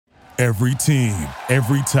Every team,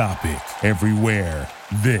 every topic, everywhere.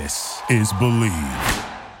 This is Believe.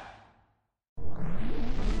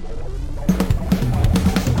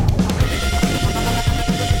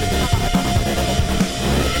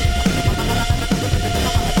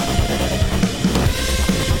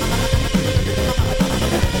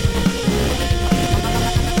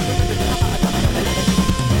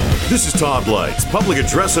 This is Todd Lights, public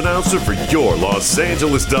address announcer for your Los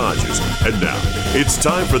Angeles Dodgers. And now, it's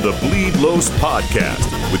time for the Bleed Los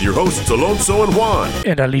podcast with your hosts Alonso and Juan.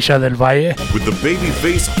 And Alicia del Valle. With the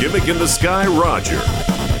babyface gimmick in the sky, Roger.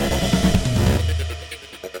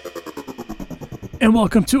 And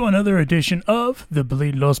welcome to another edition of the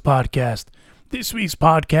Bleed Los podcast. This week's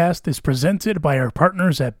podcast is presented by our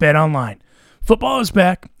partners at BetOnline. Football is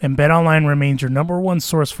back, and BetOnline remains your number one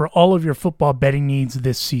source for all of your football betting needs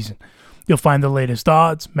this season. You'll find the latest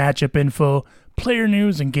odds, matchup info, player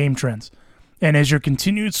news, and game trends. And as your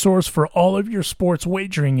continued source for all of your sports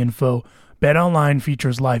wagering info, BetOnline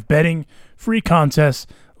features live betting, free contests,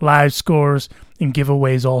 live scores, and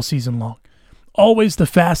giveaways all season long. Always the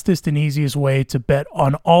fastest and easiest way to bet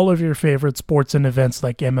on all of your favorite sports and events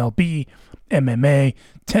like MLB, MMA,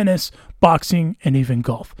 tennis, boxing, and even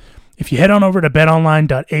golf. If you head on over to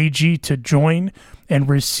betonline.ag to join and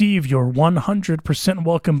receive your 100%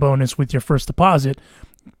 welcome bonus with your first deposit,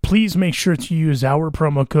 please make sure to use our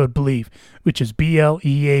promo code BELIEVE, which is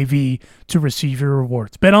BLEAV, to receive your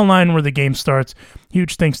rewards. BetOnline, where the game starts.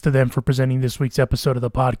 Huge thanks to them for presenting this week's episode of the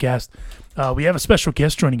podcast. We have a special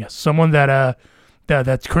guest joining us, someone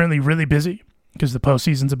that's currently really busy because the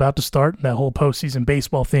postseason's about to start, that whole postseason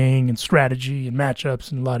baseball thing and strategy and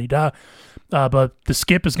matchups and la-di-da. But the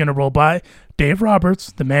skip is going to roll by. Dave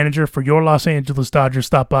Roberts, the manager for your Los Angeles Dodgers,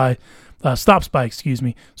 stops by.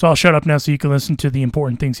 So I'll shut up now so you can listen to the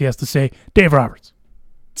important things he has to say. Dave Roberts.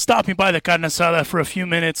 Stopping by the carne asada for a few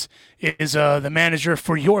minutes is the manager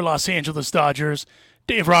for your Los Angeles Dodgers,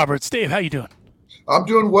 Dave Roberts. Dave, how you doing? I'm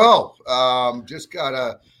doing well. Just got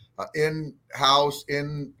a in-house,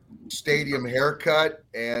 in-stadium haircut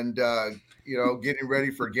and, getting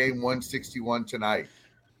ready for game 161 tonight.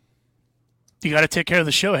 You got to take care of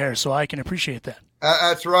the show hair, so I can appreciate that.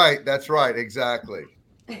 That's right. Exactly.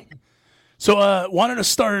 So wanted to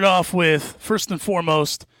start it off with, first and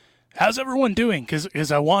foremost, how's everyone doing?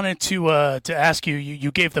 Because I wanted to ask you,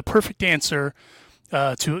 you gave the perfect answer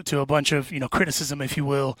to a bunch of criticism, if you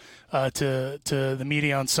will, to the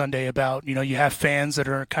media on Sunday about you have fans that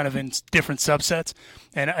are kind of in different subsets,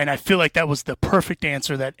 and I feel like that was the perfect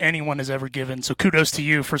answer that anyone has ever given. So kudos to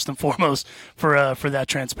you first and foremost for that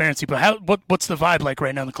transparency. But what's the vibe like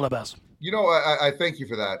right now in the clubhouse? I thank you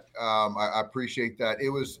for that. I appreciate that. It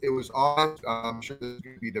was honest. I'm sure there's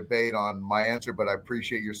going to be debate on my answer, but I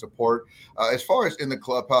appreciate your support. As far as in the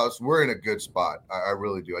clubhouse, we're in a good spot. I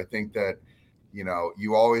really do. I think that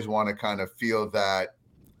you always want to kind of feel that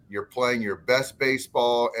you're playing your best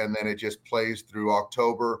baseball and then it just plays through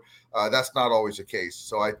October. That's not always the case.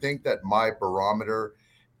 So I think that my barometer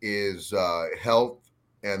is health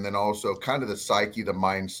and then also kind of the psyche, the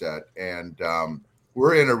mindset. And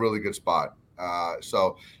we're in a really good spot.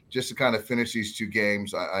 So just to kind of finish these two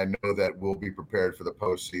games, I know that we'll be prepared for the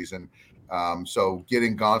postseason. So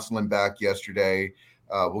getting Gonsolin back yesterday,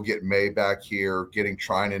 we'll get May back here, getting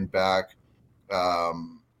Treinen back.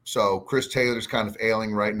 So Chris Taylor's kind of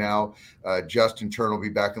ailing right now. Justin Turner will be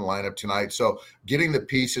back in the lineup tonight. So getting the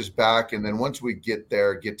pieces back, and then once we get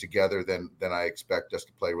together, then I expect us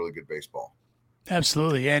to play really good baseball.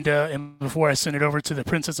 Absolutely. And before I send it over to the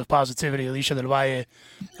Princess of Positivity, Alicia del Valle,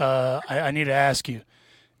 I need to ask you,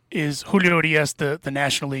 is Julio Urias the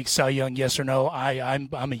National League Cy Young, yes or no? I'm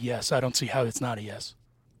a yes. I don't see how it's not a yes.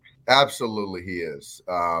 Absolutely, he is,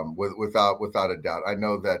 without a doubt. I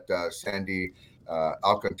know that Sandy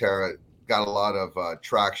Alcantara got a lot of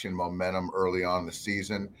traction, momentum early on in the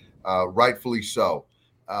season, rightfully so.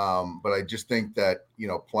 But I just think that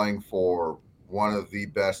playing for one of the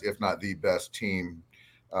best, if not the best team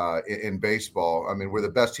in baseball. I mean, we're the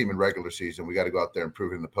best team in regular season. We got to go out there and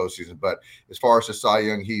prove it in the postseason. But as far as the Cy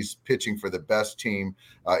Young, he's pitching for the best team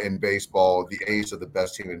in baseball, the ace of the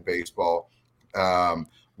best team in baseball.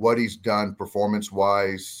 What he's done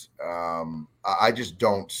performance-wise, I just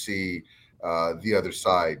don't see the other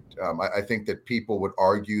side. I think that people would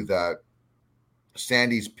argue that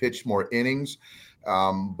Sandy's pitched more innings,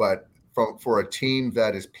 but for a team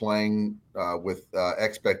that is playing with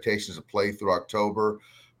expectations to play through October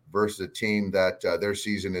versus a team that their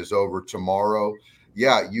season is over tomorrow,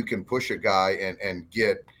 yeah, you can push a guy and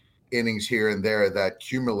get innings here and there that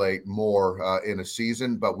accumulate more in a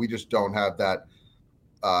season, but we just don't have that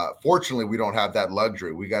fortunately, we don't have that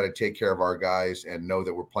luxury. We got to take care of our guys and know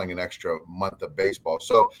that we're playing an extra month of baseball.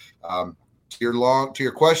 So to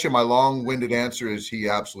your question, my long-winded answer is he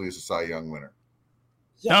absolutely is a Cy Young winner.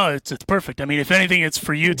 Yeah. No, it's perfect. I mean, if anything, it's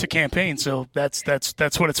for you to campaign. So that's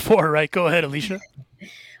what it's for, right? Go ahead, Alicia.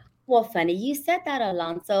 Well, funny you said that,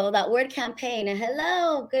 Alonso. That word campaign. And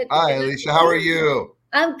hello, good. Hi, Alicia. How are you?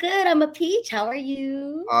 I'm good. I'm a peach. How are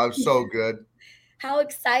you? I'm so good. How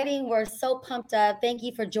exciting. We're so pumped up. Thank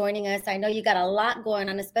you for joining us. I know you got a lot going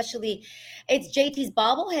on, especially it's JT's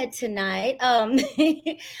bobblehead tonight.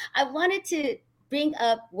 I wanted to bring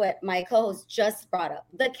up what my co-host just brought up,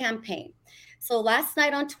 the campaign. So last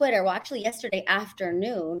night on Twitter, well, actually yesterday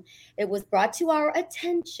afternoon, it was brought to our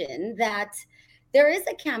attention that there is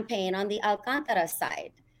a campaign on the Alcantara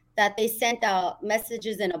side that they sent out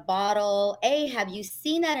messages in a bottle. A, have you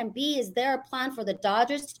seen that? And B, is there a plan for the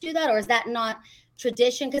Dodgers to do that? Or is that not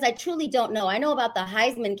tradition? Because I truly don't know. I know about the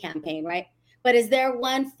Heisman campaign, right? But is there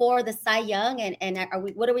one for the Cy Young? And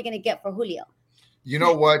what are we going to get for Julio? You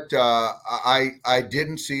know what? I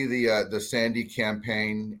didn't see the Sandy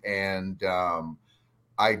campaign, and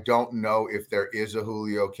I don't know if there is a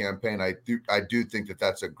Julio campaign. I do think that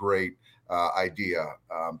that's a great idea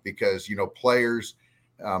because players,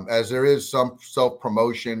 as there is some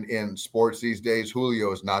self-promotion in sports these days,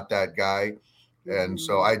 Julio is not that guy, and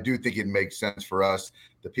so I do think it makes sense for us,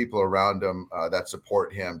 the people around him that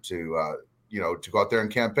support him, to go out there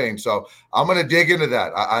and campaign. So I'm going to dig into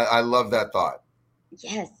that. I love that thought.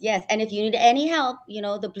 Yes. And if you need any help,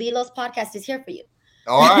 the Bleed Los podcast is here for you.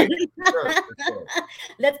 All right. Sure.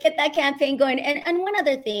 Let's get that campaign going. And one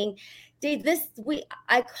other thing, Dave,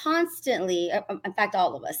 I constantly, in fact,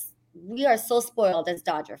 all of us, we are so spoiled as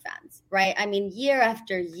Dodger fans, right? I mean, year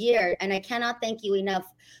after year, and I cannot thank you enough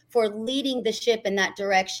for leading the ship in that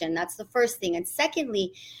direction. That's the first thing. And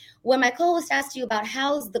secondly, when my co-host asked you about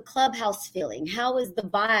how's the clubhouse feeling, how is the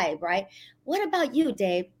vibe, right? What about you,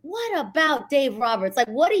 Dave? What about Dave Roberts? Like,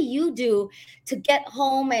 what do you do to get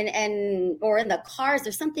home and or in the cars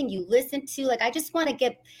or something you listen to? Like, I just want to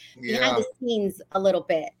get behind the scenes a little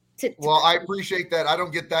bit. Well, I appreciate that. I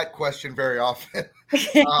don't get that question very often.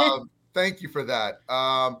 Thank you for that.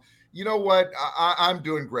 You know what? I'm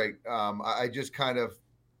doing great. I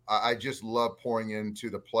just love pouring into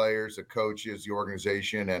the players, the coaches, the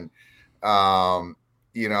organization. And,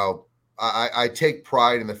 I take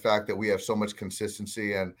pride in the fact that we have so much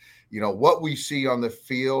consistency, and, what we see on the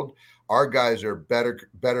field, our guys are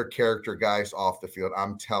better character guys off the field.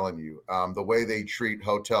 I'm telling you, the way they treat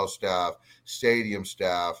hotel staff, stadium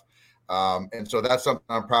staff. And so that's something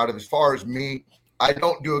I'm proud of. As far as me, I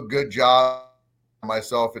don't do a good job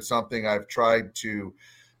myself. It's something I've tried to,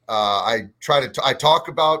 I talk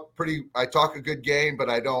a good game, but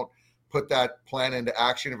I don't put that plan into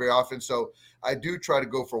action very often. So I do try to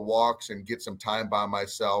go for walks and get some time by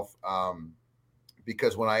myself,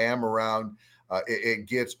 because when I am around, it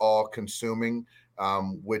gets all consuming,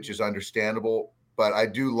 which is understandable. But I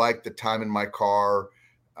do like the time in my car,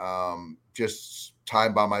 just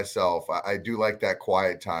time by myself. I do like that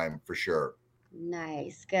quiet time for sure.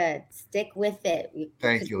 Nice. Good. Stick with it.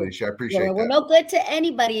 Thank you, Alicia. I appreciate that. We're no good to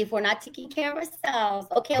anybody if we're not taking care of ourselves.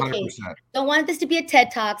 Okay. 100%. Don't want this to be a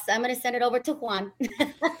TED Talk, so I'm going to send it over to Juan.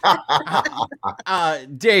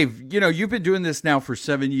 Dave, you've been doing this now for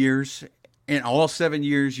 7 years. In all 7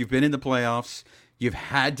 years, you've been in the playoffs. You've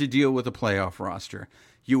had to deal with a playoff roster.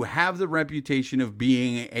 You have the reputation of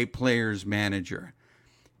being a player's manager.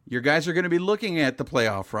 Your guys are going to be looking at the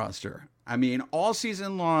playoff roster. I mean, all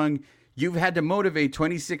season long, you've had to motivate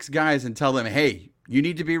 26 guys and tell them, hey, you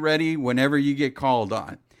need to be ready whenever you get called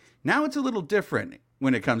on. Now it's a little different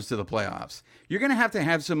when it comes to the playoffs. You're going to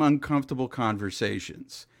have some uncomfortable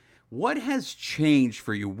conversations. What has changed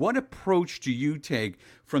for you? What approach do you take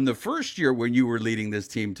from the first year when you were leading this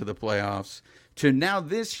team to the playoffs to now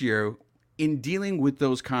this year in dealing with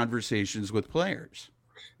those conversations with players?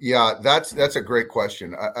 Yeah, that's a great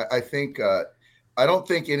question. I think I don't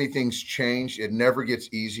think anything's changed. It never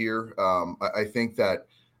gets easier. I think that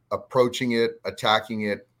approaching it, attacking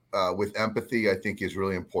it with empathy, I think is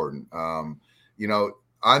really important. I'm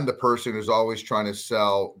the person who's always trying to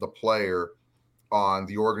sell the player on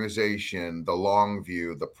the organization, the long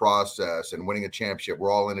view, the process, and winning a championship.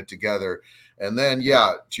 We're all in it together. And then,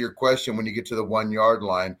 to your question, when you get to the 1 yard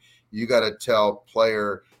line, you got to tell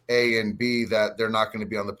player A and B that they're not going to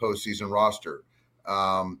be on the postseason roster.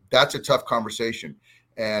 That's a tough conversation.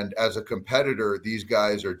 And as a competitor, these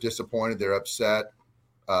guys are disappointed. They're upset.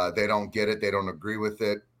 They don't get it. They don't agree with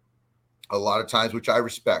it a lot of times, which I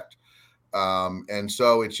respect. And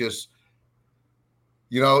so it's just,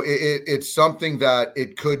 it's something that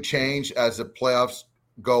it could change as the playoffs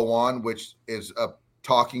go on, which is a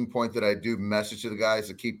talking point that I do message to the guys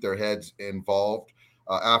to keep their heads involved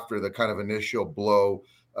after the kind of initial blow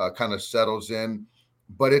kind of settles in.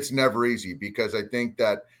 But it's never easy, because I think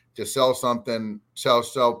that to sell something,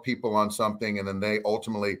 sell people on something, and then they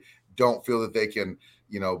ultimately don't feel that they can,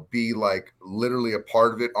 be like literally a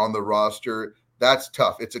part of it on the roster, that's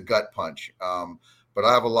tough. It's a gut punch. But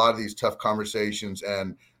I have a lot of these tough conversations,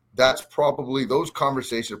 and those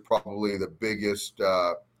conversations are probably the biggest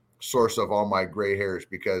source of all my gray hairs,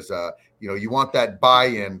 because you want that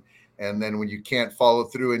buy-in, and then when you can't follow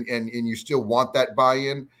through and you still want that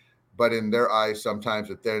buy-in, but in their eyes sometimes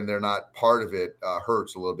that they're not part of it,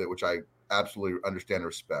 hurts a little bit, which I absolutely understand and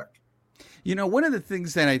respect. One of the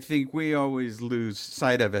things that I think we always lose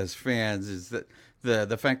sight of as fans is that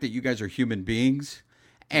the fact that you guys are human beings.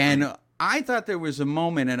 And I thought there was a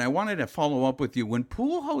moment, and I wanted to follow up with you, when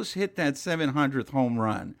Pujols hit that 700th home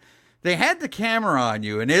run. They had the camera on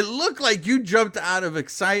you, and it looked like you jumped out of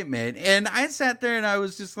excitement. And I sat there and I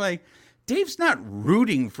was just like, Dave's not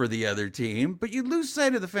rooting for the other team, but you lose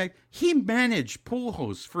sight of the fact he managed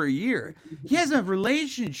Pujols for a year. He has a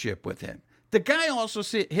relationship with him. The guy also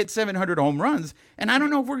hit 700 home runs, and I don't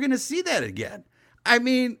know if we're going to see that again. I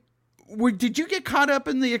mean, did you get caught up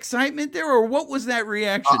in the excitement there, or what was that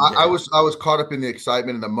reaction? I was caught up in the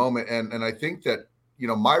excitement in the moment, and I think that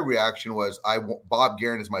my reaction was Bob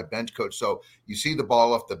Guerin is my bench coach, so you see the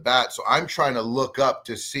ball off the bat, so I'm trying to look up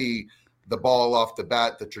to see the ball off the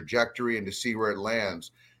bat, the trajectory, and to see where it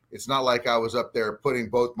lands. It's not like I was up there putting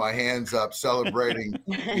both my hands up, celebrating,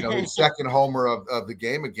 his second homer of the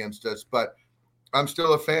game against us. But I'm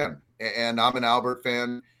still a fan, and I'm an Albert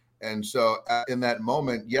fan. And so in that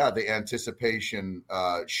moment, the anticipation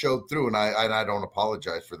showed through, and I don't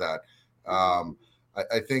apologize for that.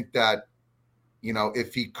 I think that,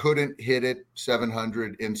 if he couldn't hit it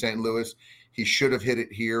 700 in St. Louis, he should have hit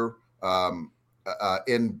it here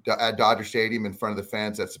at Dodger Stadium in front of the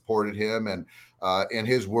fans that supported him, and in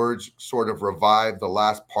his words, sort of revived the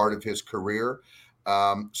last part of his career.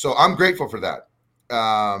 So I'm grateful for that.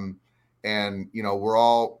 And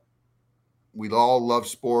we all love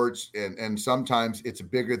sports, and sometimes it's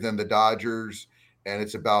bigger than the Dodgers, and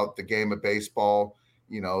it's about the game of baseball,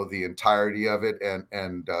 the entirety of it,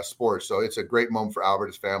 and sports. So it's a great moment for Albert,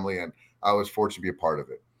 his family, and I was fortunate to be a part of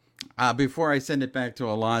it. Before I send it back to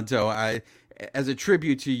Alonso, as a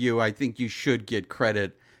tribute to you, I think you should get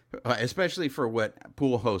credit, especially for what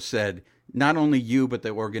Pujols said. Not only you, but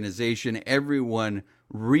the organization, everyone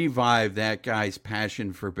revived that guy's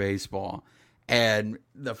passion for baseball. And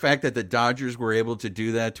the fact that the Dodgers were able to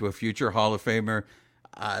do that to a future Hall of Famer,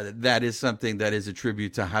 that is something that is a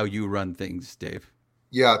tribute to how you run things, Dave.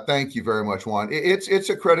 Yeah, thank you very much, Juan. It's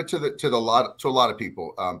a credit to a lot of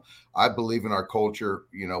people. I believe in our culture.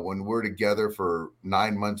 When we're together for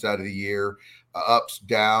 9 months out of the year, ups,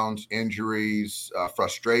 downs, injuries,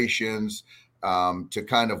 frustrations, to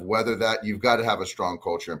kind of weather that, you've got to have a strong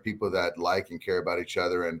culture and people that like and care about each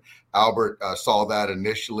other. And Albert saw that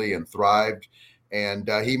initially and thrived, and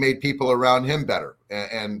he made people around him better.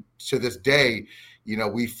 And to this day,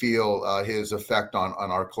 we feel his effect on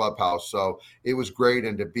our clubhouse. So it was great.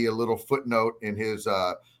 And to be a little footnote in his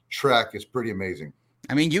trek is pretty amazing.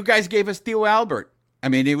 I mean, you guys gave us Theo Albert. I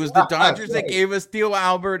mean, it was the Dodgers that gave us Theo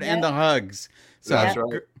Albert and the hugs. So that's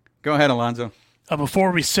right. Go ahead, Alonso.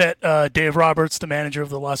 Before we set Dave Roberts, the manager of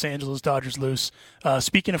the Los Angeles Dodgers, loose,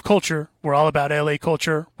 speaking of culture, we're all about LA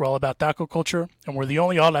culture. We're all about taco culture. And we're the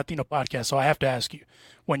only all-Latino podcast. So I have to ask you,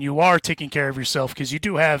 when you are taking care of yourself, because you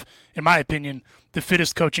do have, in my opinion, the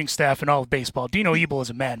fittest coaching staff in all of baseball. Dino Ebel is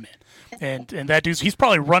a madman. And that dude's, he's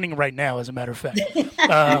probably running right now, as a matter of fact.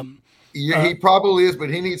 Yeah, he probably is, but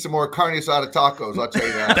he needs some more carne asada tacos, I'll tell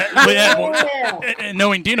you that. And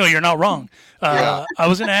knowing Dino, you're not wrong. I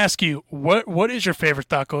was going to ask you, what is your favorite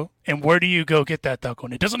taco, and where do you go get that taco?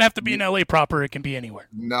 And it doesn't have to be in LA proper. It can be anywhere.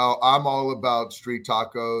 No, I'm all about street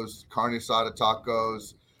tacos, carne asada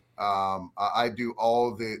tacos. I do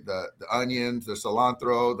all the onions, the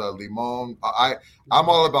cilantro, the limon. I'm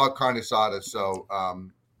all about carne asada, so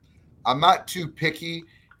I'm not too picky.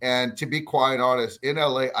 And to be quite honest, in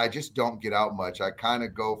LA, I just don't get out much. I kind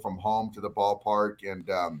of go from home to the ballpark, and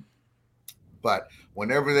but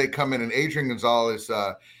whenever they come in, and Adrian Gonzalez,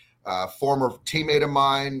 former teammate of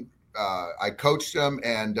mine, I coached him,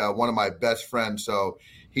 and one of my best friends. So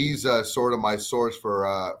he's sort of my source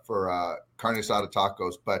for carne asada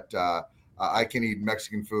tacos. But I can eat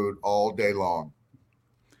Mexican food all day long.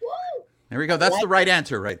 There we go. That's the right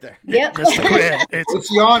answer right there. Yep. It's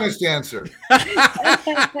the honest answer.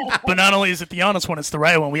 But not only is it the honest one, it's the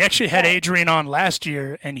right one. We actually had Adrian on last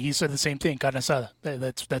year, and he said the same thing. Carne asada.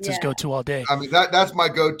 That's his go-to all day. I mean, that's my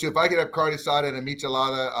go-to. If I could have carne asada and a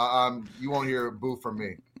michelada, you won't hear a boo from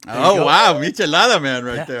me. Oh, wow. Michelada man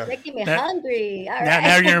right there. Making me hungry. All right.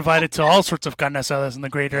 Now you're invited to all sorts of carne asadas in the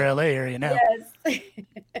greater LA area now. Yes.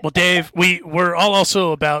 Well, Dave, we're all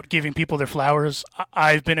also about giving people their flowers.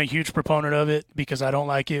 I've been a huge proponent of it because I don't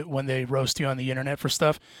like it when they roast you on the internet for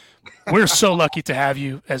stuff. We're so lucky to have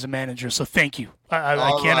you as a manager, so thank you. I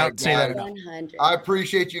cannot say that enough. 100. I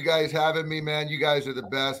appreciate you guys having me, man. You guys are the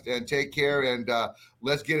best, and take care, and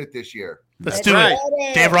let's get it this year. Let's do it.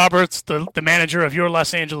 Dave Roberts, the manager of your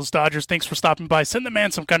Los Angeles Dodgers, thanks for stopping by. Send the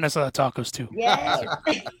man some carne asada tacos, too. Yes.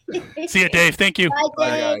 See you, Dave. Thank you. Bye, Dave.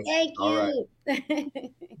 Bye, guys. Thank All you.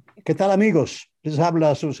 ¿Qué tal, amigos? Les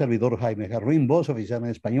habla su servidor Jaime Jarrín, voz oficial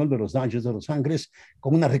en español de los Dodgers de Los Ángeles,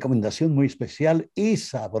 con una recomendación muy especial y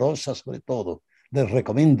sabrosa sobre todo. Les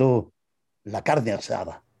recomiendo la carne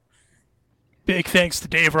asada. Big thanks to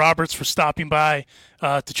Dave Roberts for stopping by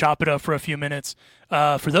to chop it up for a few minutes.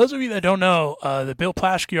 For those of you that don't know, the Bill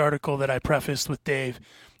Plaschke article that I prefaced with Dave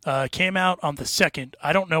came out on the 2nd.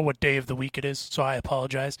 I don't know what day of the week it is, so I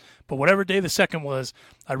apologize. But whatever day the 2nd was,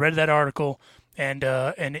 I read that article, and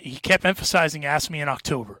he kept emphasizing Ask Me in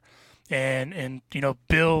October. And you know,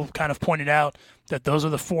 Bill kind of pointed out that those are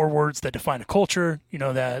the 4 words that define a culture, you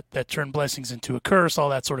know, that turn blessings into a curse, all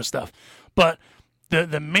that sort of stuff. But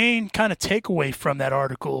the main kind of takeaway from that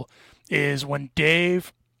article is when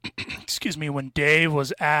Dave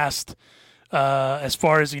was asked as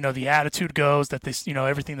far as, you know, the attitude goes, that they, you know,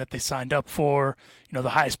 everything that they signed up for, you know,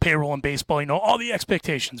 the highest payroll in baseball, you know, all the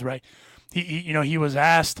expectations, right? He was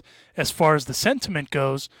asked as far as the sentiment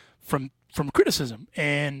goes from criticism.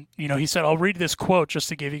 And, you know, he said, I'll read this quote just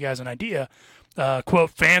to give you guys an idea.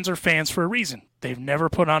 Quote, "Fans are fans for a reason. They've never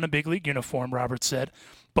put on a big league uniform," Roberts said,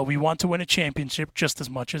 "but we want to win a championship just as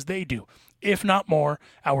much as they do. If not more,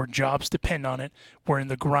 our jobs depend on it. We're in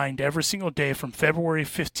the grind every single day from February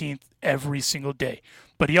 15th, every single day."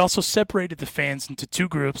 But he also separated the fans into 2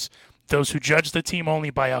 groups, those who judge the team only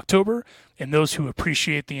by October and those who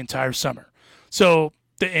appreciate the entire summer. So,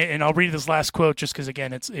 and I'll read this last quote just because,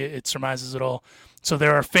 again, it surmises it all. So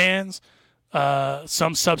there are fans,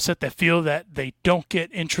 some subset that feel that they don't get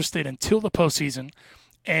interested until the postseason,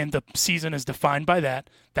 and the season is defined by that.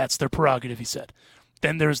 That's their prerogative, he said.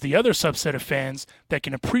 Then there's the other subset of fans that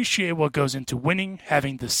can appreciate what goes into winning,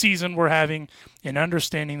 having the season we're having, and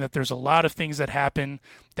understanding that there's a lot of things that happen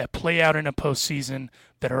that play out in a postseason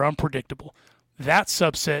that are unpredictable. That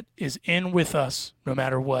subset is in with us no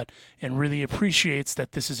matter what and really appreciates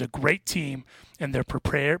that this is a great team and they're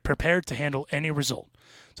prepared to handle any result.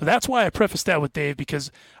 So that's why I prefaced that with Dave, because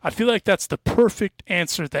I feel like that's the perfect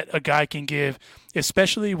answer that a guy can give,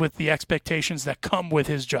 especially with the expectations that come with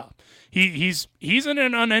his job. He's in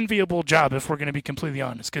an unenviable job, if we're going to be completely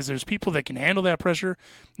honest, because there's people that can handle that pressure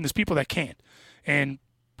and there's people that can't. And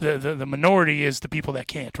the minority is the people that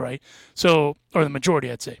can't, right? So, or the majority,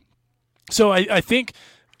 I'd say. So I think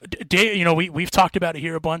Dave, you know, we've talked about it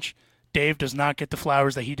here a bunch. Dave does not get the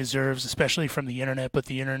flowers that he deserves, especially from the internet, but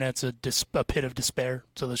the internet's a pit of despair,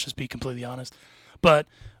 so let's just be completely honest. But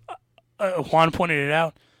Juan pointed it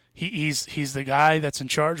out. He's the guy that's in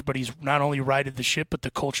charge, but he's not only righted the ship, but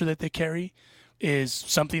the culture that they carry is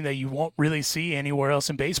something that you won't really see anywhere else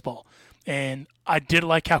in baseball. And I did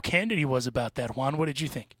like how candid he was about that. Juan, what did you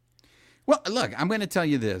think? Well, look, I'm going to tell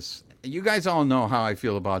you this. You guys all know how I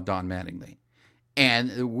feel about Don Mattingly.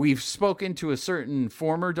 And we've spoken to a certain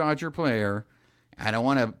former Dodger player. I don't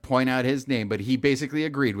want to point out his name, but he basically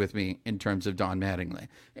agreed with me in terms of Don Mattingly.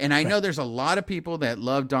 And I know there's a lot of people that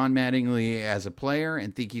love Don Mattingly as a player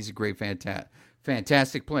and think he's a great,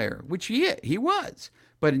 fantastic player, which he was.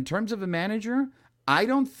 But in terms of a manager, I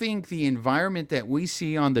don't think the environment that we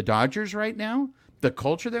see on the Dodgers right now, the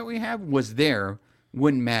culture that we have, was there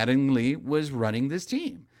when Mattingly was running this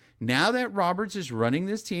team. Now that Roberts is running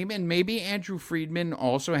this team, and maybe Andrew Friedman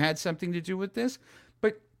also had something to do with this,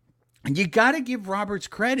 but you got to give Roberts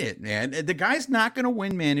credit, man. The guy's not going to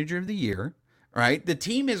win Manager of the Year, right? The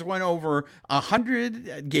team has won over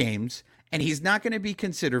 100 games, and he's not going to be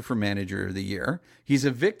considered for Manager of the Year. He's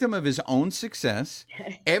a victim of his own success.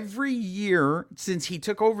 Every year since he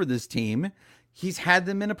took over this team, he's had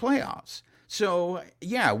them in the playoffs. So,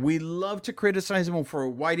 yeah, we love to criticize him for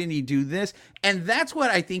why didn't he do this? And that's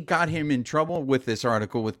what I think got him in trouble with this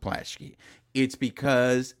article with Plaschke. It's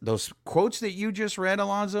because those quotes that you just read,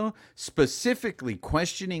 Alonso, specifically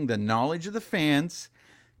questioning the knowledge of the fans,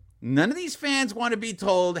 none of these fans want to be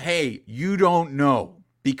told, hey, you don't know.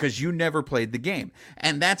 because you never played the game.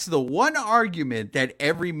 And that's the one argument that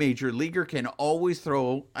every major leaguer can always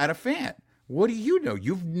throw at a fan. What do you know?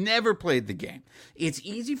 You've never played the game. It's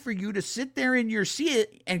easy for you to sit there in your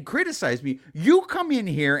seat and criticize me. You come in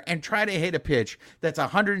here and try to hit a pitch that's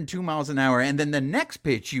 102 miles an hour, and then the next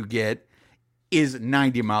pitch you get is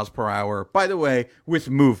 90 miles per hour, by the way, with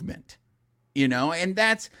movement. And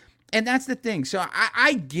that's the thing. So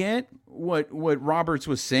I get what Roberts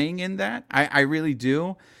was saying in that. I really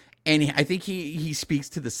do. And I think he speaks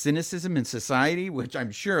to the cynicism in society, which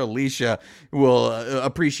I'm sure Alicia will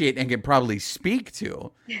appreciate and can probably speak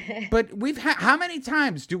to. But how many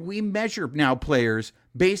times do we measure now players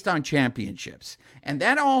based on championships? And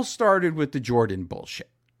that all started with the Jordan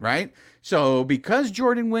bullshit, right? So because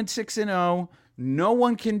Jordan went 6-0, no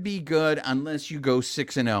one can be good unless you go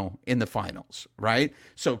 6-0 in the finals, right?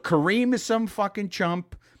 So Kareem is some fucking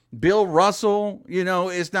chump. Bill Russell,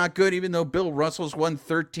 is not good, even though Bill Russell's won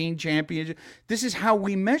 13 championships. This is how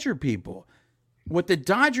we measure people. What the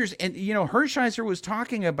Dodgers, and Hershiser was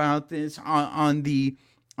talking about this on the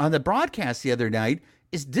broadcast the other night,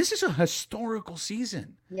 is this is a historical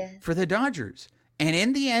season for the Dodgers. And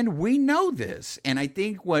in the end, we know this. And I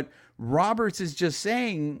think what Roberts is just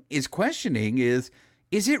saying, is questioning, is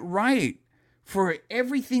it right for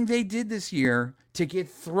everything they did this year to get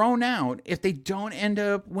thrown out if they don't end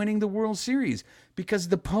up winning the World Series? Because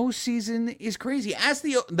the postseason is crazy. Ask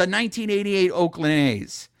the 1988 Oakland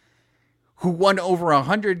A's, who won over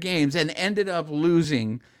 100 games and ended up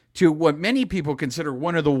losing to what many people consider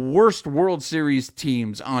one of the worst World Series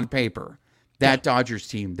teams on paper, that Dodgers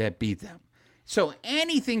team that beat them. So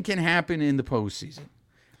anything can happen in the postseason.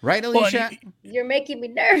 Right, Alicia? You're making me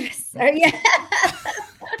nervous. Are you?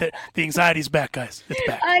 The anxiety's back, guys. It's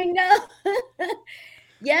back. I know.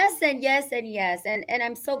 Yes, and yes, and yes. And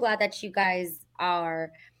I'm so glad that you guys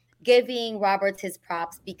are giving Roberts his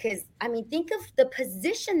props because, think of the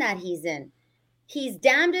position that he's in. He's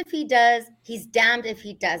damned if he does. He's damned if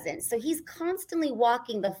he doesn't. So he's constantly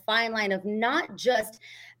walking the fine line of not just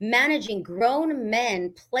managing grown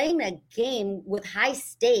men playing a game with high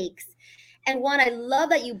stakes. And Juan, I love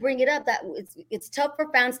that you bring it up, that it's tough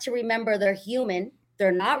for fans to remember they're human.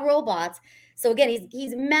 They're not robots. So again,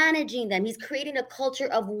 he's managing them. He's creating a culture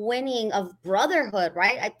of winning, of brotherhood,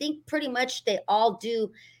 right? I think pretty much they all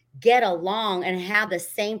do get along and have the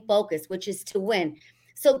same focus, which is to win.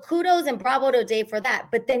 So kudos and bravo to Dave for that.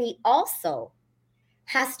 But then he also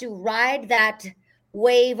has to ride that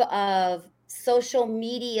wave of social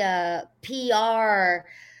media, PR.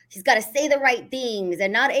 He's got to say the right things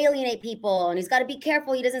and not alienate people. And he's got to be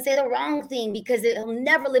careful he doesn't say the wrong thing because he'll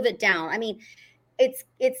never live it down.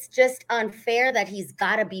 It's just unfair that he's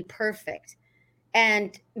got to be perfect.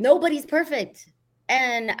 And nobody's perfect.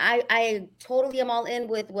 And I totally am all in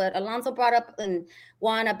with what Alonso brought up and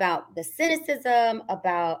Juan about the cynicism,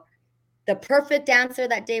 about the perfect answer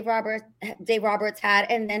that Dave Roberts had.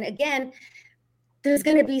 And then again, there's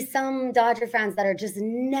going to be some Dodger fans that are just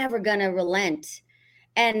never going to relent.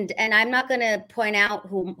 And I'm not going to point out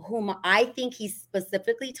whom I think he's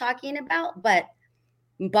specifically talking about, but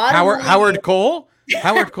Howard Cole?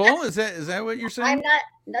 Howard Cole? Is that what you're saying? I'm not.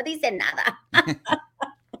 No dice nada.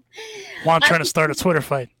 Juan trying to start a Twitter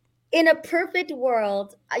fight. In a perfect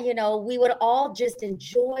world, we would all just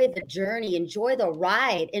enjoy the journey, enjoy the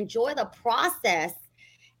ride, enjoy the process.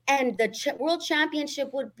 And the World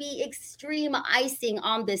Championship would be extreme icing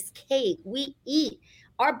on this cake. We eat.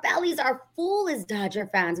 Our bellies are full as Dodger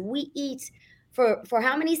fans. We eat for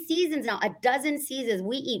how many seasons now? 12 seasons.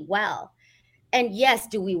 We eat well. And yes,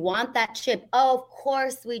 do we want that chip? Oh, of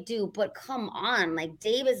course we do. But come on,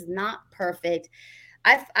 Dave is not perfect.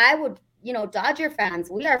 I would, Dodger fans,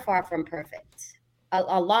 we are far from perfect.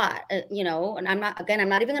 A lot, and I'm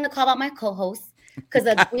not even going to call out my co-hosts because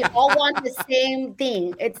we all want the same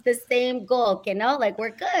thing. It's the same goal,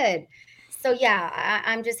 we're good. So yeah,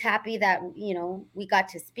 I'm just happy that, we got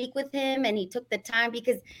to speak with him and he took the time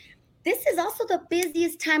because this is also the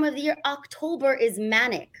busiest time of the year. October is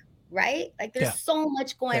manic, right? There's so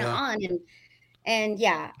much going on. And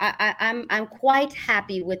yeah, I'm quite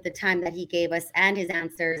happy with the time that he gave us and his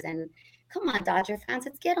answers. And come on, Dodger fans,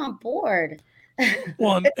 let's get on board.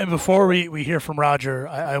 Well, and before we hear from Roger,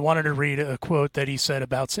 I wanted to read a quote that he said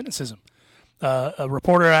about cynicism. A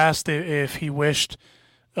reporter asked if he wished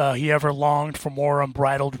he ever longed for more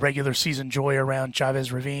unbridled regular season joy around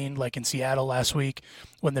Chavez Ravine, like in Seattle last week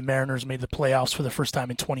when the Mariners made the playoffs for the first time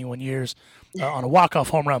in 21 years on a walk-off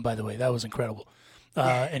home run, by the way. That was incredible.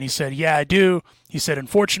 And he said, yeah, I do. He said,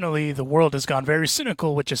 unfortunately, the world has gone very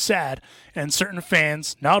cynical, which is sad. And certain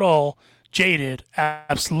fans, not all, jaded,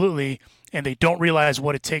 absolutely. and they don't realize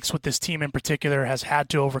what it takes, what this team in particular has had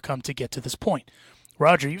to overcome to get to this point.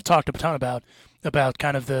 Roger, you've talked a ton about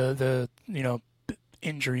kind of the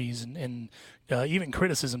injuries and even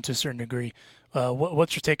criticism to a certain degree.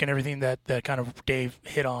 What's your take on everything that kind of Dave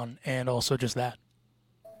hit on, and also just that?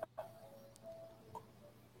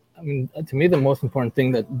 I mean, to me, the most important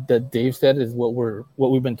thing that Dave said is what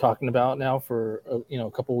we've been talking about now for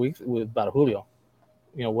a couple of weeks about Julio.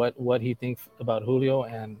 What he thinks about Julio,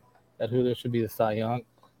 and that Julio should be the Cy Young.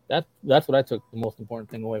 That's what I took the most important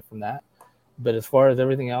thing away from that. But as far as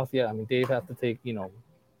everything else, yeah, I mean, Dave has to take,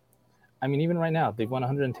 I mean, even right now, they've won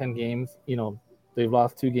 110 games, they've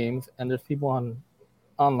lost 2 games, and there's people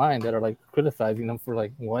online that are like criticizing them for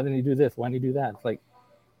like, why didn't he do this? Why didn't he do that? It's like,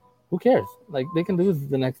 who cares? Like, they can lose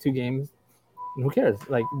the next 2 games. Who cares?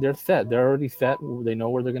 Like, they're set. They're already set. They know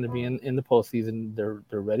where they're going to be in the postseason.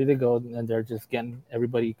 They're ready to go, and they're just getting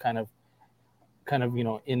everybody kind of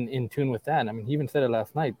in tune with that. And I mean, he even said it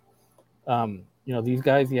last night. These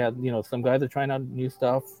guys, some guys are trying out new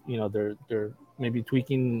stuff. They're maybe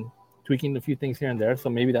tweaking a few things here and there. So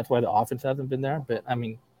maybe that's why the offense hasn't been there. But I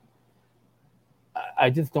mean, I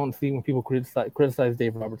just don't see when people criticize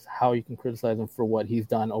Dave Roberts how you can criticize him for what he's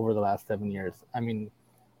done over the last 7 years. I mean,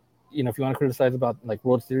 if you want to criticize about like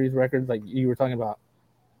World Series records, like you were talking about,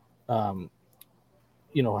 how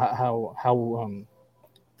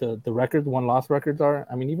the records, 1-loss records are.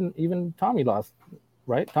 I mean, even Tommy lost,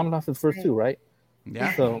 right? Tommy lost his first 2, right?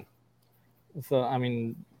 Yeah. So I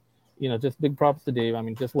mean, just big props to Dave. I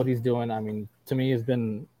mean, just what he's doing. I mean, to me, has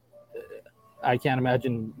been. I can't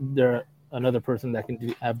imagine there another person that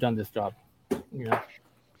can have done this job.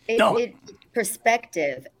 It's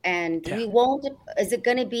perspective, and we won't. Is it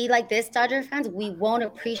going to be like this, Dodger fans? We won't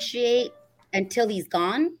appreciate until he's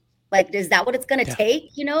gone. Like, is that what it's going to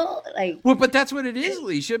take? Well, but that's what it is,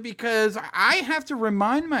 Alicia, because I have to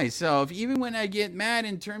remind myself, even when I get mad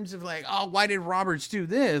in terms of like, oh, why did Roberts do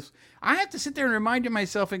this? I have to sit there and remind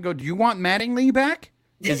myself and go, do you want Mattingly back?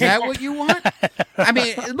 Is that what you want? I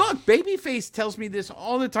mean, look, Babyface tells me this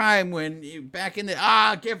all the time back in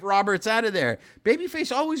get Roberts out of there.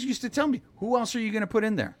 Babyface always used to tell me, who else are you going to put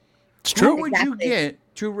in there? It's true. Who would you get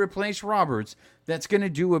to replace Roberts that's going to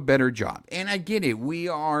do a better job? And I get it. We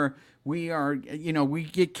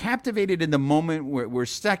get captivated in the moment. We're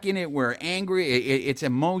stuck in it. We're angry. It's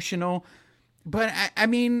emotional. But I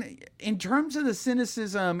mean, in terms of the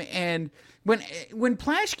cynicism, and when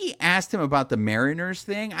Plaschke asked him about the Mariners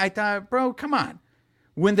thing, I thought, bro, come on.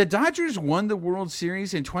 When the Dodgers won the World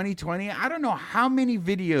Series in 2020, I don't know how many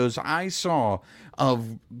videos I saw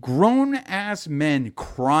of grown-ass men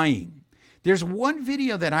crying. There's one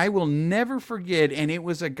video that I will never forget, and it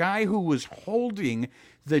was a guy who was holding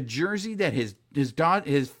the jersey that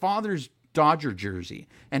his father's Dodger jersey,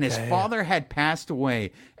 and his father had passed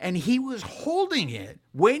away, and he was holding it,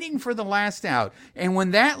 waiting for the last out. And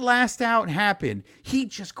when that last out happened, he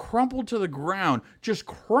just crumpled to the ground, just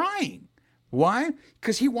crying. Why?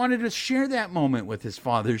 Because he wanted to share that moment with his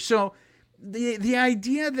father. So the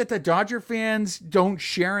idea that the Dodger fans don't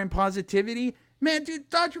share in positivity, man, dude,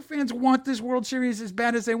 Dodger fans want this World Series as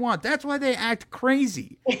bad as they want. That's why they act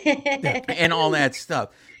crazy and all that stuff.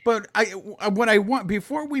 But what I want,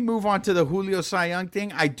 before we move on to the Julio Cy Young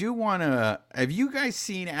thing, I do want to, have you guys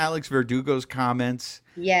seen Alex Verdugo's comments?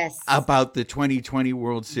 Yes. About the 2020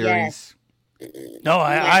 World Series? Yes. No,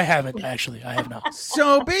 I haven't, actually. I have not.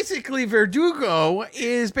 So basically, Verdugo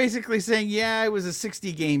is basically saying, yeah, it was a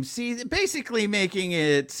 60-game season, basically making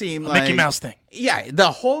it seem like Mickey Mouse thing. Yeah,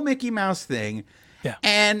 the whole Mickey Mouse thing. Yeah.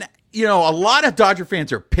 And, a lot of Dodger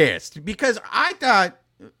fans are pissed because I thought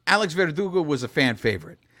Alex Verdugo was a fan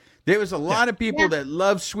favorite. There was a lot of people that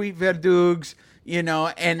love Sweet Verdugs,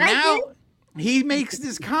 and now he makes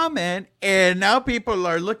this comment, and now people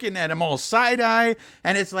are looking at him all side-eye,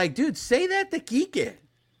 and it's like, dude, say that to Kike.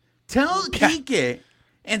 Tell Kike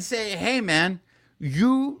and say, hey, man,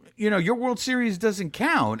 your World Series doesn't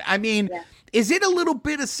count. I mean, is it a little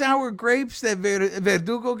bit of sour grapes that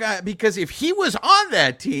Verdugo got? Because if he was on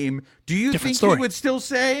that team, do you think he would still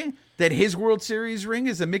say that his World Series ring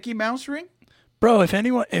is a Mickey Mouse ring? Bro,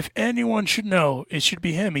 if anyone should know, it should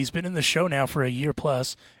be him. He's been in the show now for a year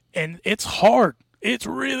plus, and it's hard. It's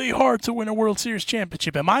really hard to win a World Series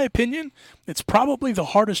championship. In my opinion, it's probably the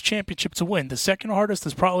hardest championship to win. The second hardest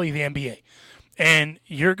is probably the NBA. And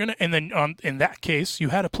in that case, you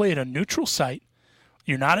had to play at a neutral site.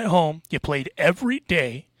 You're not at home. You played every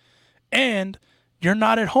day, and you're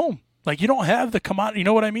not at home. Like, you don't have the commodity, you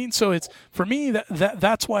know what I mean? So it's, for me,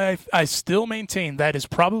 that's why I still maintain that is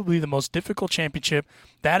probably the most difficult championship.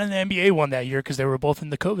 That and the NBA won that year because they were both in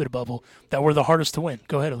the COVID bubble, that were the hardest to win.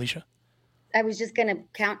 Go ahead, Alicia. I was just going to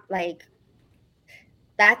count, like,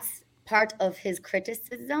 that's part of his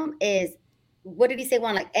criticism is, what did he say?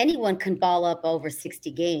 One, like anyone can ball up over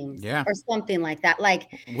 60 games or something like that. Like,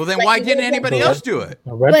 well, then why didn't anybody else do it?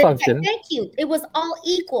 Red Sox didn't. Thank you. It was all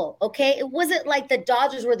equal. Okay. It wasn't like the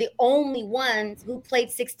Dodgers were the only ones who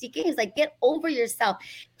played 60 games. Like, get over yourself.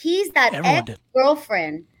 He's that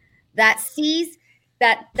ex-girlfriend that sees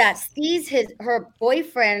her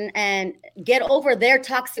boyfriend and get over their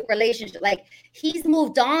toxic relationship. Like, he's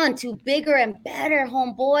moved on to bigger and better,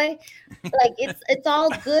 homeboy. Like, it's all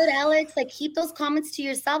good, Alex. Like, keep those comments to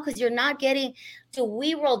yourself, because you're not getting to.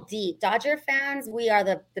 We roll deep. Dodger fans, we are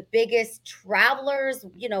the biggest travelers.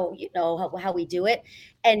 You know how we do it.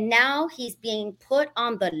 And now he's being put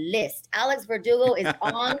on the list. Alex Verdugo is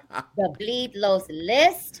on the Bleed Los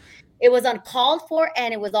list. It was uncalled for,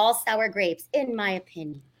 and it was all sour grapes, in my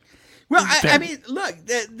opinion. Well, I mean, look,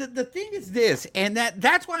 the thing is this, and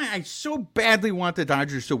that's why I so badly want the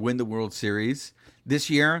Dodgers to win the World Series this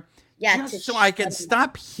year. Yeah, just so I can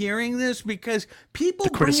stop hearing this, because people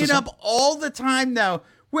bring it up all the time now.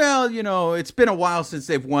 Well, it's been a while since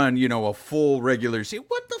they've won, a full regular season.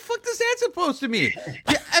 What the fuck is that supposed to mean?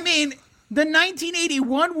 I mean, the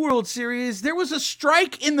 1981 World Series, there was a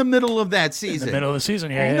strike in the middle of that season. In the middle of the season,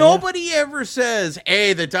 yeah. Nobody ever says,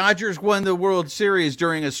 hey, the Dodgers won the World Series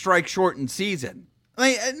during a strike-shortened season.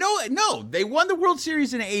 Like, no, they won the World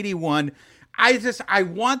Series in 81. I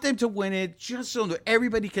want them to win it just so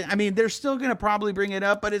everybody can. I mean, they're still going to probably bring it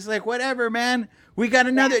up, but it's like, whatever, man. We got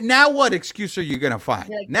another. Now what excuse are you going to find?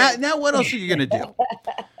 Now what else are you going to do?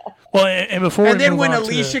 Well, and before and then when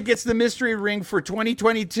Alicia gets the mystery ring for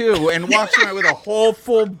 2022 and walks around with a whole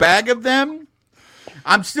full bag of them,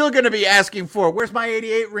 I'm still going to be asking for, where's my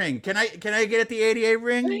 88 ring? Can I get the 88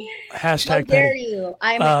 ring? Hashtag How dare you?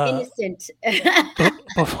 I'm innocent.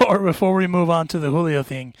 Before we move on to the Julio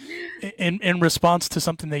thing, in response to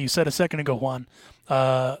something that you said a second ago, Juan,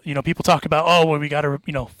 people talk about, we got to,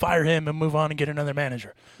 fire him and move on and get another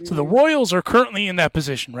manager. Mm-hmm. So the Royals are currently in that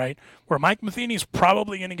position, right, where Mike Matheny is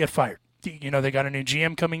probably going to get fired. They got a new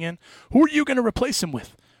GM coming in. Who are you going to replace him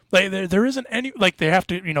with? Like, there isn't any, like, they have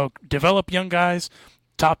to, develop young guys,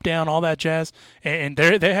 top down, all that jazz, and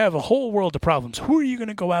they have a whole world of problems. Who are you going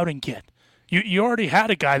to go out and get? You already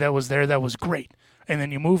had a guy that was there that was great, and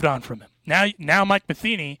then you moved on from him. Now Mike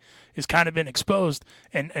Matheny has kind of been exposed,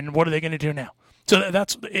 and what are they going to do now? So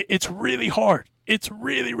it's really hard. It's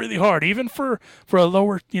really, really hard, even for a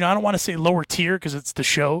lower, I don't want to say lower tier because it's the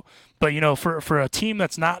show, but, for a team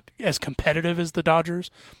that's not as competitive as the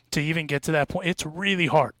Dodgers to even get to that point, it's really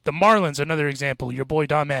hard. The Marlins, another example, your boy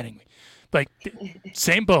Don Mattingly. Like,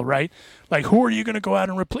 same boat, right? Like, who are you going to go out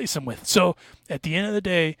and replace him with? So at the end of the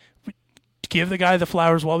day, give the guy the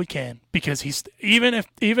flowers while we can, because he's even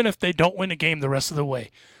if they don't win a game the rest of the way,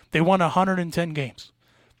 they won 110 games.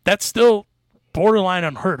 That's still borderline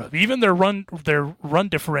unheard of. Even their run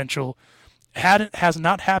differential has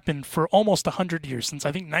not happened for almost 100 years, since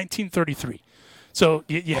I think 1933. So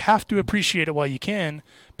you have to appreciate it while you can,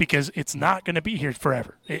 because it's not going to be here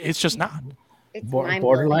forever. It's just not. It's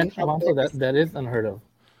borderline, Alonso, that is unheard of.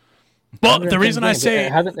 Well, the reason I say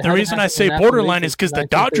borderline is because the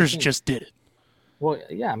Dodgers just did it. Well,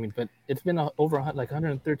 yeah, I mean, but it's been over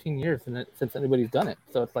 113 years since anybody's done it.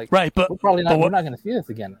 So it's like, right, but we're not going to see this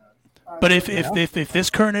again. But if this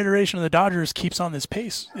current iteration of the Dodgers keeps on this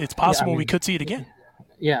pace, it's possible we could see it again.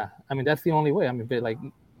 Yeah, I mean, that's the only way. I mean, but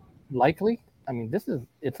likely. I mean,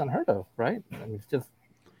 it's unheard of, right? I mean,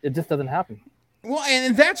 it just doesn't happen. Well,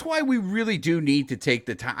 and that's why we really do need to take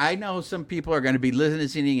the time. I know some people are going to be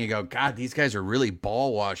listening and go, God, these guys are really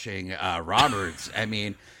ball washing Roberts. I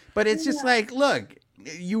mean, but it's just like, look,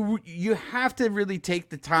 you have to really take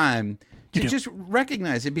the time to just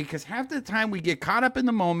recognize it, because half the time we get caught up in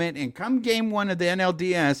the moment, and come game one of the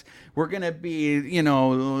NLDS, we're going to be,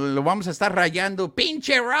 lo vamos a estar rayando,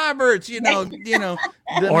 pinche Roberts,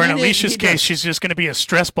 Or in Alicia's case, she's just going to be a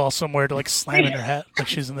stress ball somewhere to slamming her hat like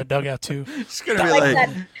she's in the dugout too. It's going to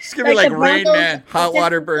be like Rain Man, hot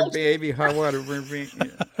water burn baby, hot water burn baby.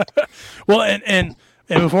 Yeah. Well, and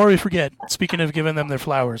before we forget, speaking of giving them their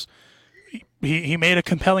flowers, he made a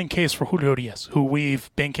compelling case for Julio Urias, who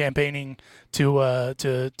we've been campaigning to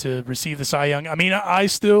receive the Cy Young. I mean, I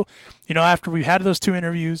still, after we had those two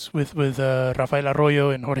interviews with Rafael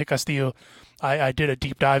Arroyo and Jorge Castillo, I did a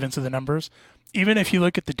deep dive into the numbers. Even if you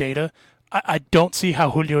look at the data, I don't see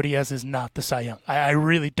how Julio Urias is not the Cy Young. I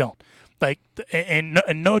really don't. And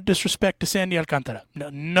no disrespect to Sandy Alcantara,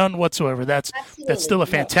 none whatsoever. That's still a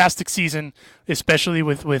fantastic season, especially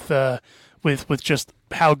with just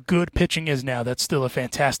how good pitching is now. That's still a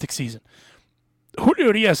fantastic season. Julio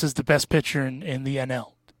Urias is the best pitcher in the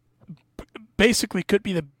NL. Basically could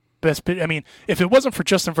be best pitcher. I mean, if it wasn't for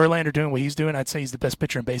Justin Verlander doing what he's doing, I'd say he's the best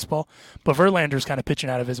pitcher in baseball. But Verlander's kind of pitching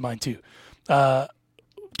out of his mind too.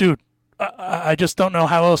 Dude, I just don't know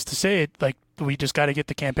how else to say it. Like, we just got to get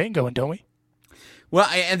the campaign going, don't we? Well,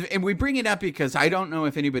 and we bring it up because I don't know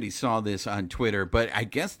if anybody saw this on Twitter, but I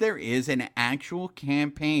guess there is an actual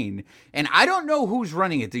campaign, and I don't know who's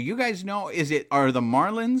running it. Do you guys know? Are the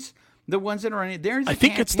Marlins the ones that are running it? I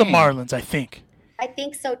think it's the Marlins. I think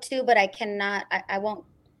so too, but I cannot. I won't.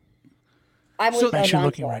 I'm actually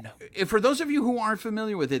looking right now. For those of you who aren't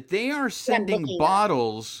familiar with it, they are sending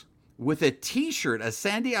bottles with a T-shirt, a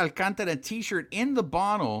Sandy Alcantara T-shirt in the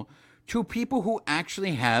bottle to people who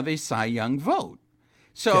actually have a Cy Young vote.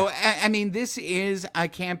 So, I mean, this is a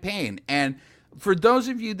campaign. And for those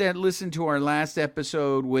of you that listened to our last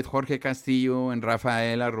episode with Jorge Castillo and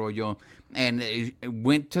Rafael Arroyo and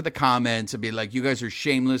went to the comments and be like, you guys are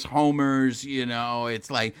shameless homers, you know,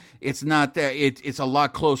 it's like, it's not that, it's a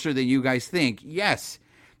lot closer than you guys think. Yes.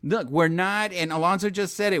 Look, we're not, and Alonso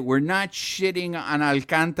just said it, we're not shitting on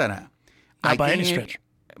Alcantara. Not by any stretch.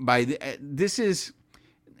 I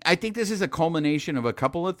think this is a culmination of a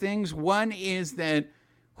couple of things. One is that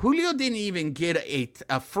Julio didn't even get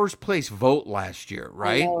a first place vote last year,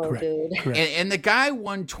 right? Correct. And the guy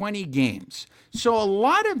won 20 games. So a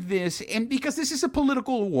lot of this, and because this is a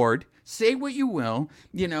political award, say what you will,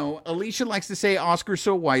 you know, Alicia likes to say Oscars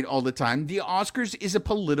so white all the time. The Oscars is a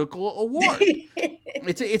political award.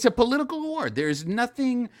 It's a political award. There's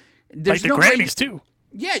nothing. There's like the Grammys too.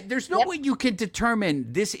 Yeah, there's no way you can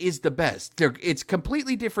determine this is the best. It's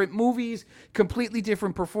completely different movies, completely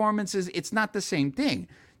different performances. It's not the same thing.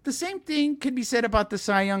 The same thing can be said about the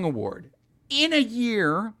Cy Young Award. In a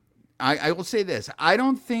year, I will say this. I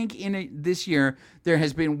don't think this year there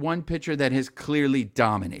has been one pitcher that has clearly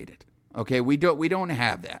dominated. Okay, we don't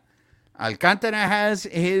have that. Alcantara has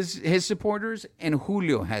his supporters, and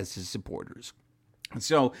Julio has his supporters.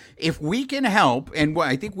 So if we can help, and what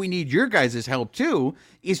I think we need your guys' help too,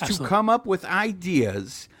 is to come up with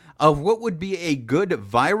ideas of what would be a good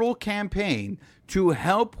viral campaign to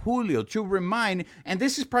help Julio, to remind, and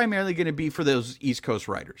this is primarily going to be for those East Coast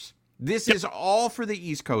writers. This is all for the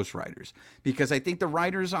East Coast writers, because I think the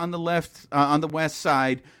writers on the left, on the West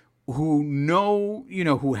side, who know, you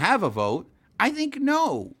know, who have a vote, I think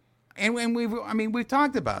know. And we've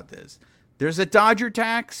talked about this. There's a Dodger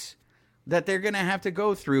tax that they're going to have to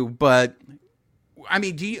go through. But, I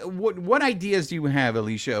mean, what ideas do you have,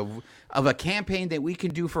 Alicia, of a campaign that we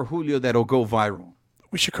can do for Julio that'll go viral?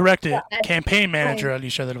 We should correct it. Campaign manager,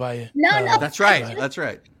 Alicia del Valle. No. That's right. That's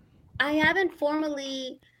right. I haven't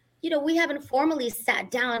formally, we haven't formally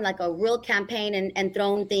sat down like a real campaign and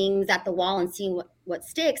thrown things at the wall and seeing what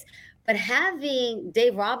sticks. But having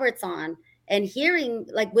Dave Roberts on and hearing,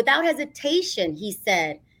 like, without hesitation, he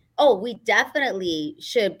said, oh, we definitely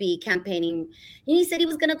should be campaigning. And he said he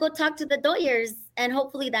was going to go talk to the Dodgers, and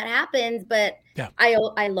hopefully that happens. But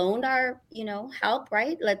I loaned our, help,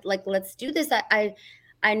 right? Let's do this.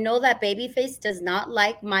 I know that Babyface does not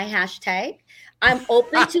like my hashtag. I'm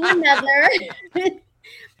open to another. It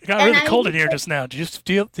got really cold in here just now. Did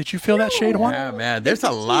you feel that shade, Juan? Yeah, man. There's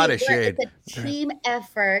a lot of shade. It's a team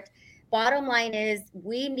effort. Bottom line is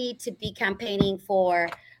we need to be campaigning for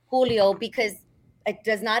Julio, because it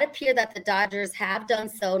does not appear that the Dodgers have done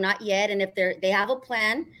so, not yet. And if they have a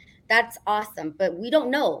plan, that's awesome. But we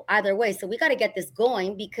don't know either way. So we got to get this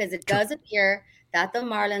going, because it does appear that the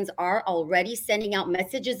Marlins are already sending out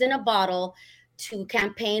messages in a bottle to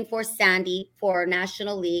campaign for Sandy for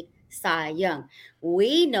National League Cy Young.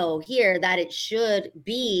 We know here that it should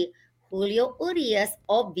be Julio Urias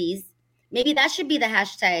Ovis. Maybe that should be the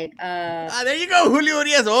hashtag. There you go, Julio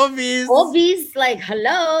Urias Ovis. Ovis, like,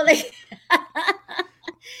 hello. Like,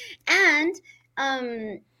 and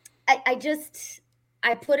I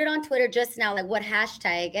put it on Twitter just now, like, what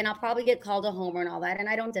hashtag, and I'll probably get called a homer and all that, and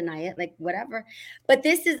I don't deny it, like, whatever. But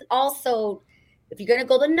this is also, if you're going to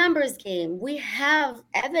go the numbers game, we have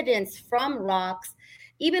evidence from Rocks.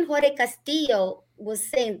 Even Jorge Castillo was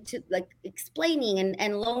saying, explaining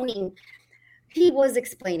and loaning, he was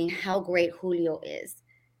explaining how great Julio is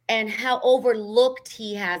and how overlooked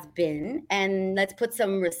he has been. And let's put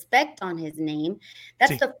some respect on his name.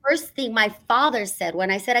 That's the first thing my father said when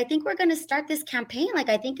I said, I think we're going to start this campaign. Like,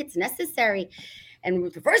 I think it's necessary.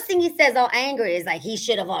 And the first thing he says, all angry, is like, he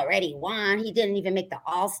should have already won. He didn't even make the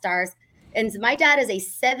All-Stars. And my dad is a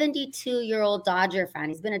 72-year-old Dodger fan.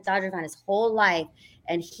 He's been a Dodger fan his whole life.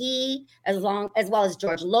 And he, as well as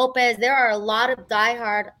George Lopez, there are a lot of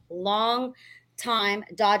diehard, long-time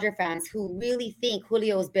Dodger fans who really think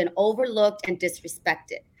Julio has been overlooked and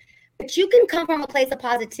disrespected. But you can come from a place of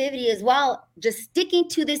positivity as well. Just sticking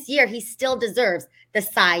to this year, he still deserves the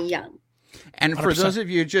Cy Young. And for 100%. those of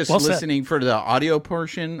you just listening for the audio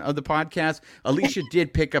portion of the podcast, Alicia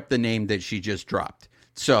did pick up the name that she just dropped.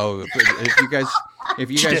 So if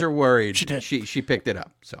you guys are worried, she picked it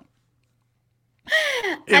up. So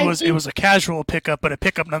it was a casual pickup, but a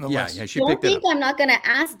pickup nonetheless. Yeah, she Don't picked it think up. I'm not going to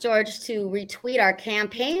ask George to retweet our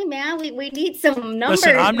campaign, man. We need some numbers.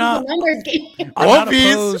 Listen, I'm not- numbers game.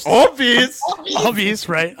 Obvious,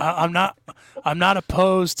 right? I'm not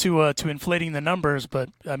opposed to inflating the numbers, but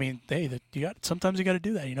I mean, sometimes you got to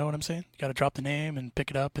do that. You know what I'm saying? You got to drop the name and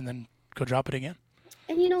pick it up, and then go drop it again.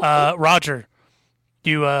 And you know, Roger,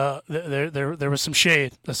 you there was some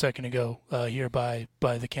shade a second ago here by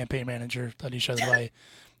the campaign manager Alicia del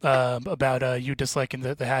Valle about you disliking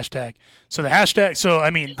the hashtag. So the hashtag. So I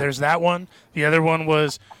mean, there's that one. The other one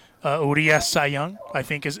was Urias Cy Young. I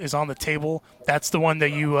think is on the table. That's the one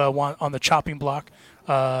that you want on the chopping block.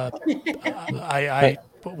 What do you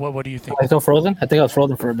think? Am I still frozen? I think I was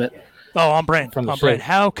frozen for a bit. Oh, on brand. From the On brand. shade.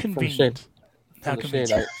 How From the convenient. shade. How From the shade,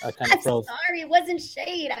 convenient. I kind of I'm froze. sorry, it wasn't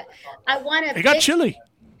shade. I want to. It got chilly.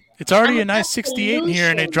 It's already I'm a nice 68 in here,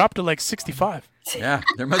 and it solution. dropped to like 65. Yeah,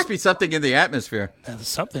 there must be something in the atmosphere. That's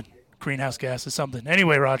something. Greenhouse gas is something.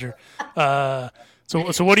 Anyway, Roger. So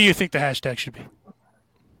what do you think the hashtag should be?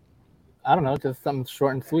 I don't know, just something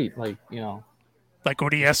short and sweet, like Like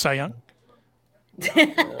ODS Cy Young?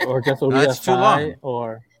 or just That's too long.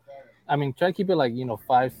 or I mean, try to keep it like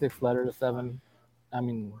 5, 6 letters, 7. I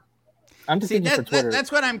mean, I'm just thinking for Twitter.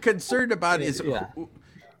 That's what I'm concerned about is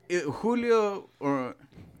Julio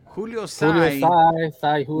Cy.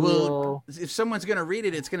 Cy, Julio. Well, if someone's going to read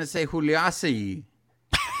it, it's going to say Juliasi.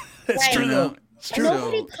 It's Right. true, though. It's true.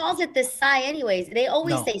 Nobody calls it the Cy, anyways. They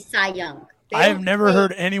always No. say Cy Young. They I have don't never say-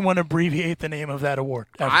 heard anyone abbreviate the name of that award.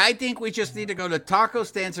 Ever. I think we just need to go to taco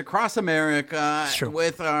stands across America True.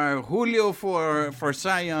 with our Julio for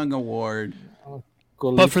Cy Young award.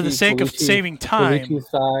 But for the sake of saving time- Colici,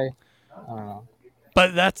 Cy, I don't know.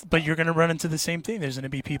 But you're going to run into the same thing. There's going to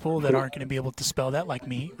be people that aren't going to be able to spell that, like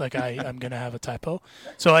me. Like I'm going to have a typo.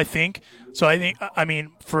 I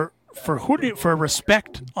mean, for Julio, for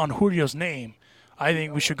respect on Julio's name, I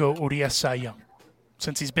think we should go Urias Cy Young.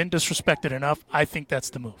 Since he's been disrespected enough, I think that's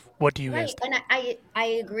the move. What do you guys Right, think? and I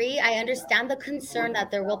agree. I understand the concern that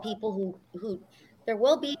there will people there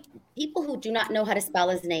will be people who do not know how to spell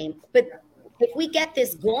his name. But if we get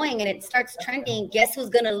this going and it starts trending, guess who's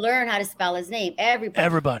going to learn how to spell his name? Everybody.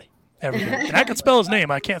 Everybody. And I can spell his name.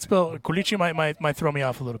 I can't spell. Colici might throw me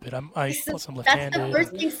off a little bit. Plus I'm That's left-handed. the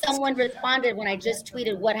first thing someone responded when I just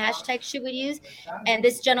tweeted what hashtag should we use, and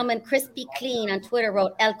this gentleman Crispy Clean on Twitter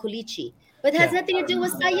wrote El Colici, but it has nothing to do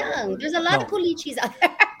with Cy Young. There's a lot of Colicis out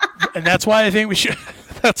there. And that's why I think we should.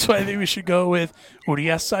 That's why I think we should go with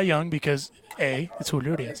Urias Cy Young because A, it's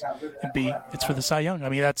Julio Urias, and B, it's for the Cy Young. I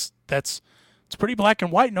mean, it's pretty black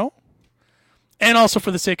and white, no? And also for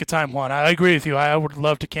the sake of time, Juan, I agree with you. I would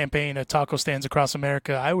love to campaign at taco stands across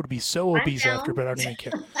America. I would be so obese down. after, but I don't even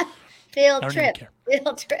care. Field don't even trip. care.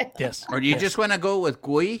 Field trip. Yes. Or do you yes. just want to go with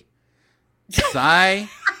Gui? Cy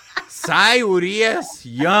Urias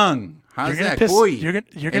Young. How's You're gonna that? piss. Gui. You're gonna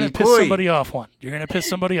El piss Gui. somebody off, Juan. You're gonna piss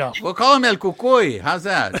somebody off. We'll call him El Cucuy. How's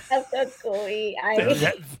that?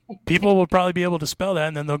 People will probably be able to spell that,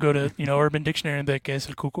 and then they'll go to Urban Dictionary and be like, "Es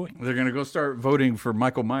el cucuy." They're going to go start voting for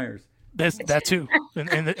Michael Myers. That too.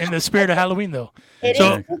 In the spirit of Halloween, though. It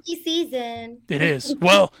So- is spooky season. It is.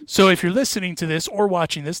 Well, so if you're listening to this or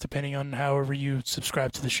watching this, depending on however you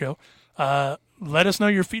subscribe to the show, let us know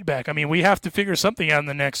your feedback. I mean, we have to figure something out in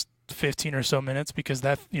the next 15 or so minutes because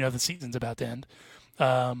the season's about to end.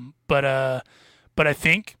 But I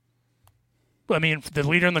think, the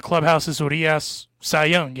leader in the clubhouse is Urias Cy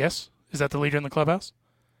Young, yes? Is that the leader in the clubhouse?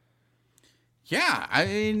 Yeah, I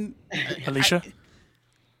mean, Alicia?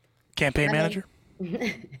 Campaign manager?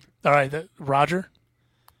 All right, Roger?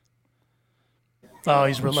 Oh,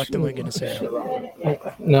 he's reluctantly going to say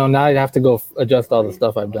it. No, now I have to go adjust all the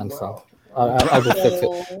stuff I've done. So I'll just fix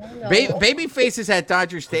it. Babyface is at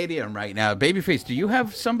Dodger Stadium right now. Babyface, do you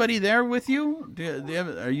have somebody there with you?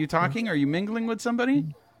 Are you talking? Are you mingling with somebody?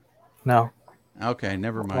 No. Okay,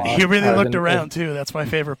 never mind. He really looked then- around, too. That's my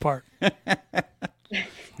favorite part.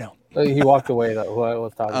 No. He walked away. Who I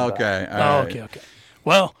was talking about. Okay. all Oh, right. okay.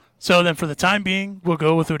 Well, so then for the time being, we'll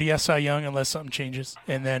go with Urias Cy Young unless something changes.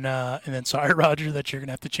 And then sorry, Roger, that you're going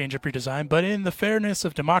to have to change up your design. But in the fairness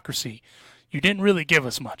of democracy, you didn't really give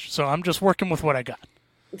us much. So I'm just working with what I got.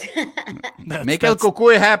 Make El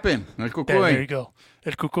Cucuy happen. El There you Cucuy. go.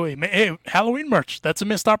 El Cucuy. Hey, Halloween merch. That's a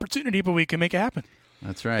missed opportunity, but we can make it happen.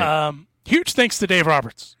 That's right. Huge thanks to Dave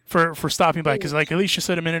Roberts for stopping by, because like Alicia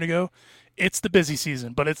said a minute ago, it's the busy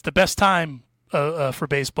season, but it's the best time for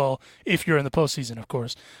baseball if you're in the postseason, of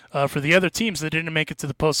course. For the other teams that didn't make it to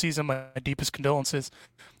the postseason, my deepest condolences.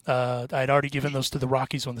 I'd already given those to the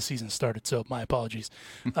Rockies when the season started, so my apologies.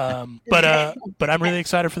 But I'm really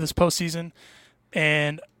excited for this postseason,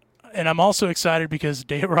 and I'm also excited because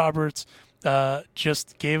Dave Roberts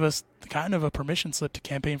just gave us kind of a permission slip to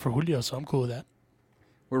campaign for Julio, so I'm cool with that.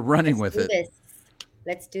 We're running with it.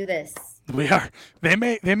 Let's do this. We are. They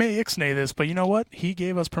may ixnay this, but you know what? He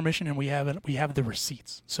gave us permission, and we have the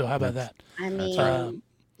receipts. So how about that? I mean,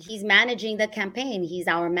 he's managing the campaign. He's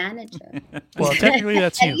our manager. Well, technically,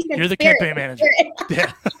 that's you. You're the campaign manager.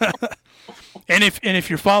 Yeah. And if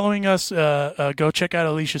you're following us, go check out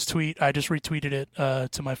Alicia's tweet. I just retweeted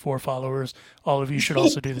it to my 4 followers. All of you should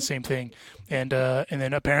also do the same thing. And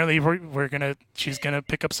then apparently she's gonna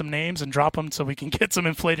pick up some names and drop them so we can get some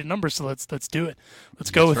inflated numbers. So let's do it.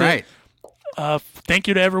 Let's go with it. Thank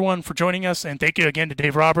you to everyone for joining us, and thank you again to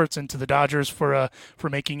Dave Roberts and to the Dodgers for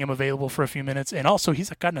making him available for a few minutes. And also,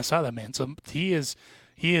 he's a carne asada man, so he is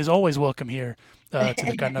always welcome here to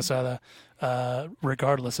the carne asada.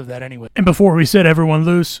 Regardless of that anyway. And before we set everyone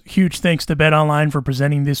loose, huge thanks to BetOnline for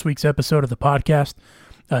presenting this week's episode of the podcast.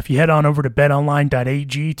 If you head on over to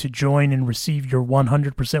betonline.ag to join and receive your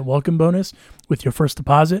 100% welcome bonus with your first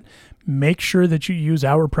deposit, make sure that you use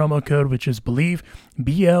our promo code, which is BELIEVE,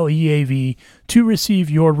 BLEAV, to receive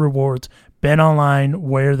your rewards. BetOnline,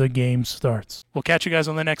 where the game starts. We'll catch you guys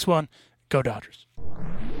on the next one. Go Dodgers.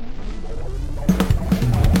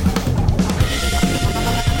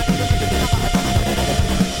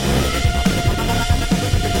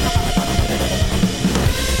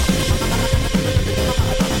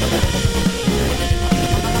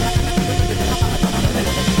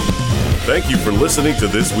 Thank you for listening to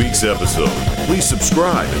this week's episode. Please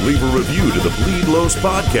subscribe and leave a review to the Bleed Lows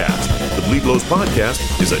Podcast. The Bleed Lows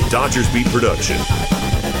Podcast is a Dodgers Beat production.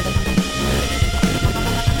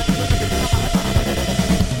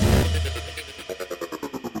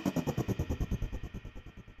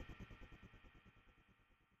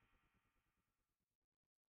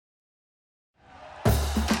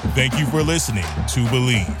 Thank you for listening to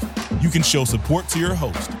Believe. You can show support to your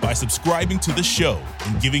host by subscribing to the show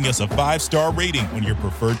and giving us a 5-star rating on your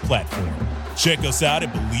preferred platform. Check us out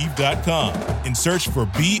at Believe.com and search for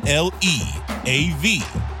BLEAV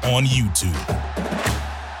on YouTube.